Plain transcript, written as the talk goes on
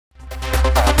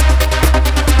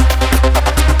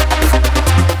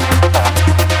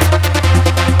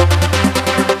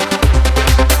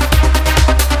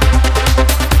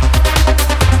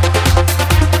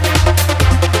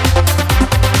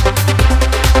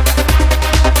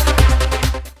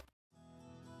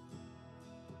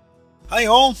Hi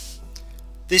all,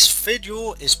 this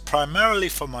video is primarily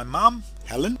for my mum,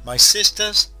 Helen, my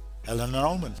sisters, Helen and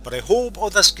Olwen, but I hope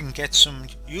others can get some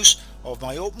use of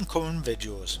my up and coming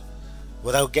videos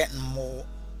without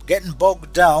getting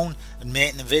bogged down and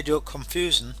making the video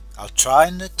confusing. I'll try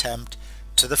and attempt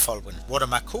to the following. What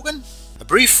am I cooking? A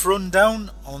brief rundown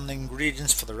on the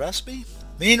ingredients for the recipe,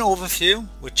 main overview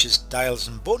which is dials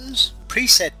and buttons,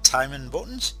 preset timing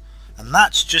buttons, and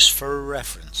that's just for a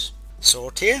reference.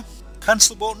 Saute,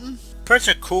 cancel button,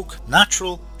 pressure cook,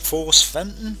 natural, force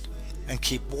venting and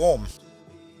keep warm.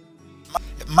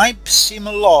 It might seem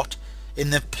a lot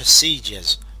in the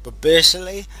procedures, but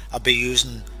basically I'll be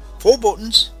using 4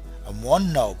 buttons and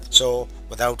 1 knob. So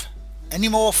without any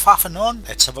more faffing on,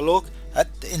 let's have a look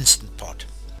at the Instant Pot.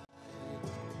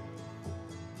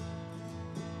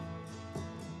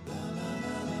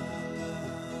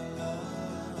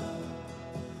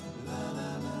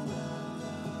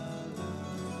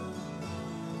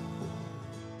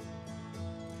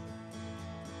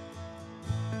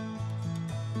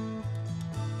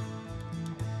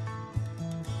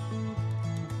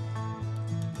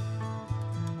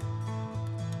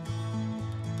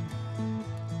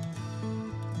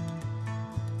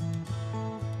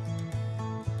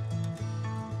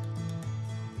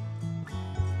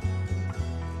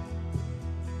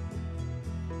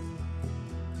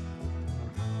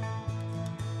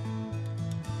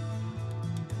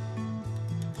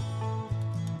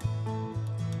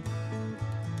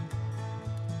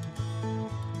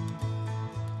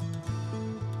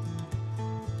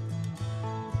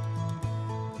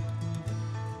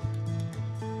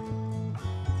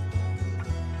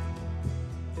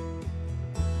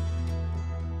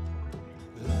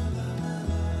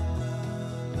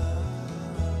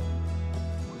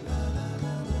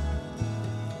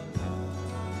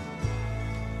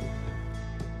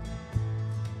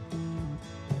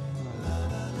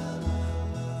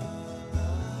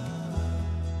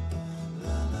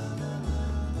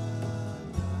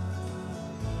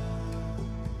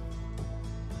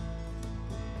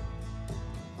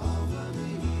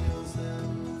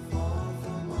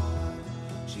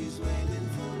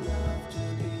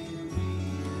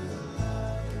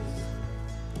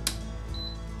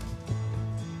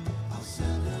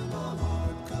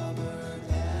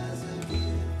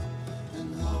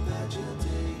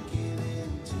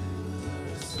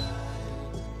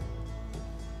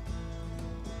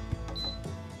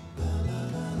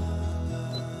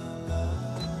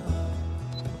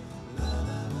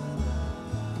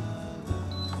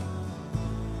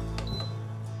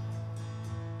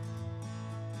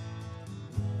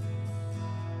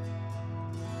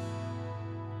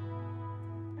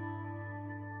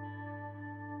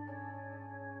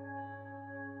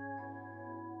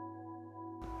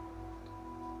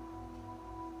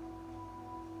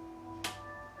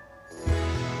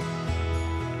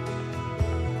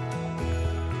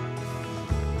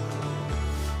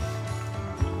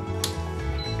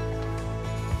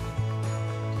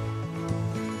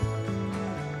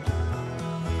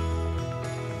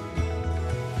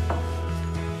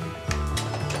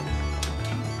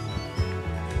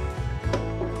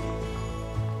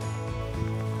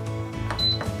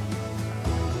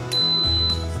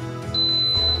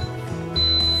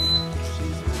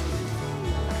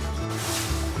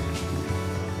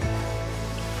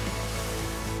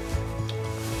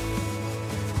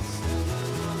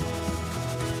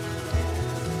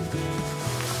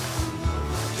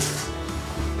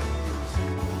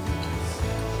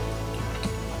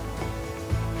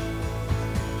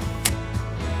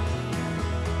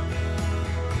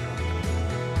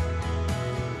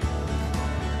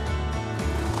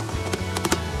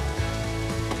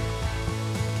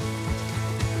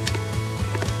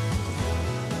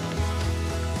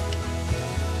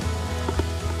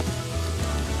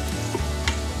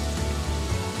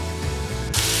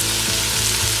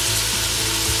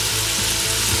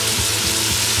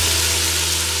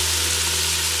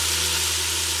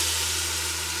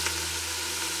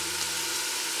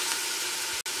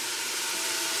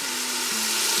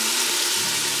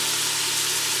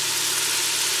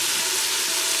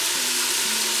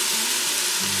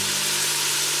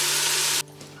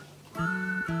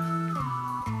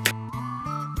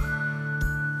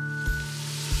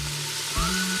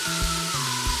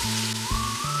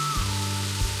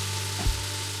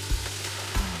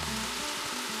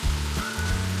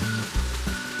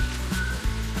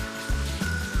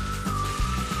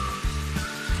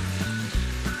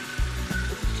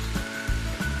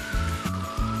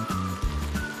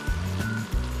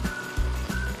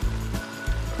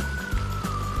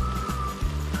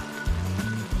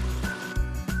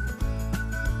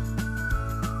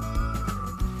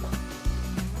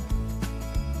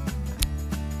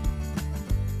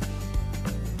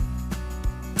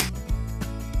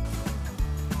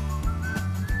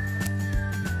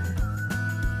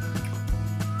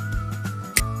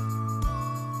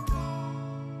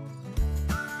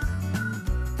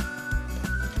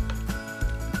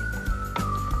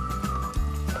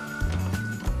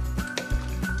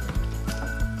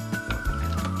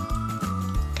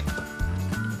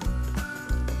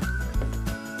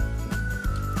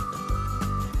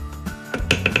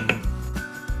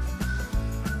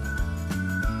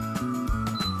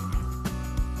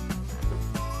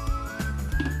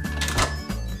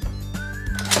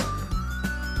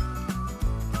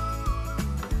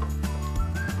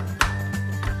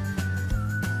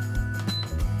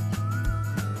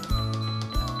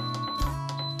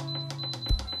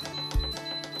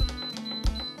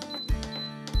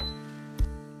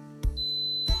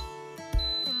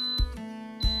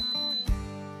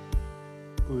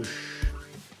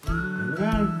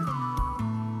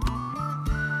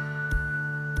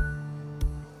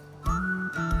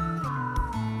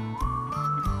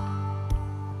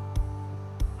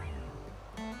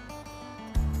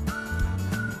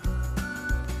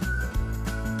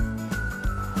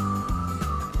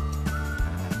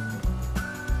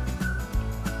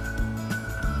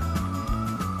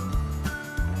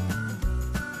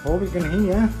 all we can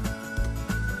hear,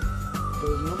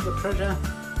 building up the pressure.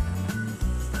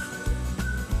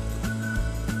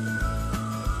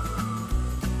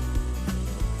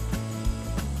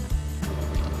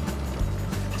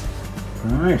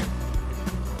 Right,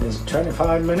 there's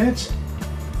 25 minutes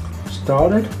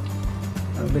started.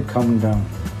 It'll be coming down.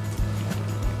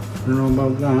 I don't know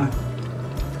about that.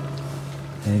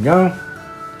 There you go.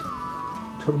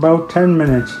 Took about 10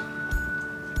 minutes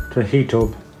to heat up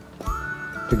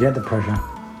to get the pressure.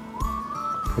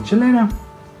 Catch you later.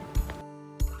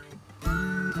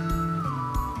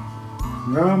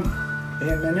 Go,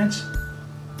 8 minutes.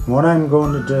 What I'm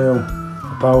going to do,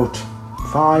 about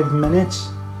 5 minutes,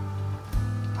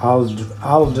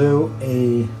 I'll do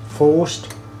a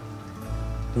forced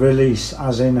release,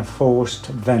 as in a forced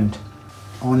vent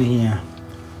on here,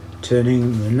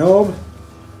 turning the knob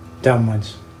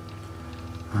downwards,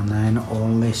 and then all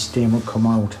this steam will come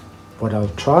out. But I'll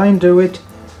try and do it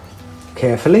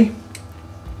carefully.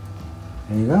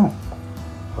 There you go.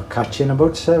 I'll catch you in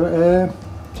about 10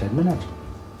 minutes.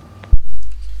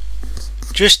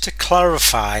 Just to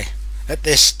clarify at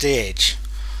this stage,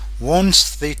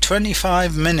 once the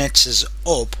 25 minutes is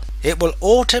up, it will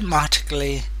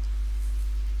automatically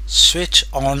switch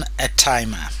on a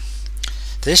timer.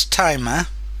 This timer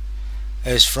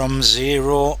is from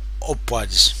 0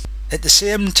 upwards. At the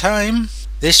same time,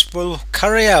 this will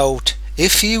carry out,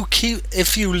 if you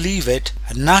leave it,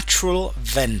 a natural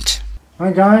vent.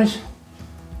 Hi guys,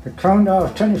 the countdown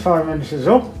of 25 minutes is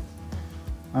up,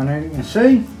 and as you can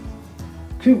see,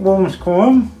 keep warms come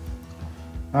on,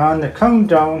 and the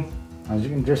countdown, as you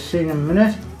can just see in a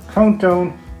minute,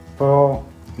 countdown for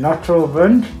natural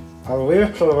vent. I'll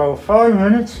wait till about 5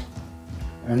 minutes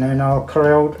and then I'll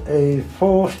carry out a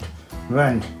forced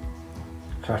vent.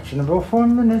 Catch you in about 5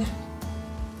 minutes.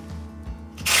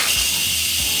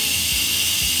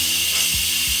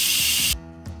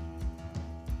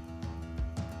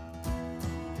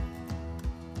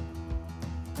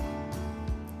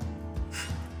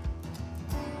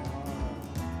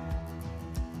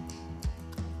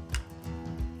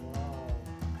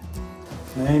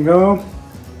 There you go,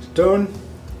 it's done,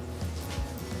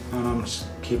 and I'm just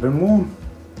keeping warm.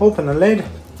 Open the lid,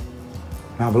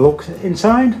 have a look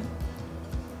inside,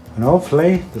 and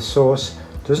hopefully the sauce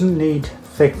doesn't need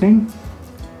thickening,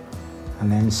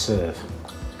 and then serve.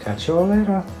 Catch you all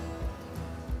later.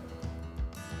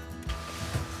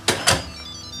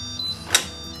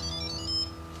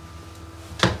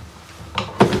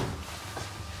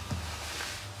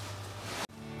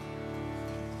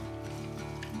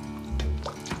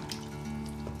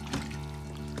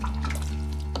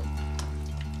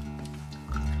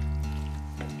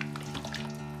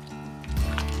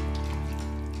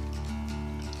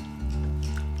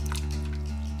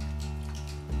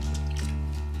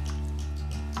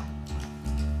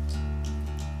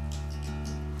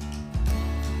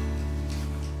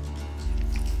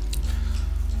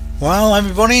 Well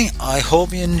everybody, I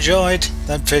hope you enjoyed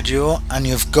that video and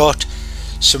you've got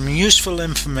some useful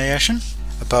information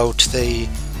about the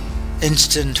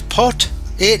Instant Pot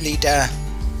 8 litre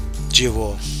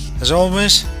Duo. As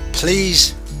always,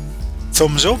 please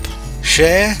thumbs up,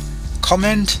 share,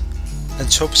 comment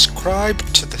and subscribe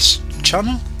to this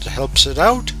channel. It helps it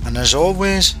out, and as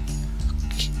always,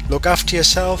 look after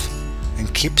yourself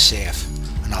and keep safe,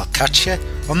 and I'll catch you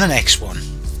on the next one.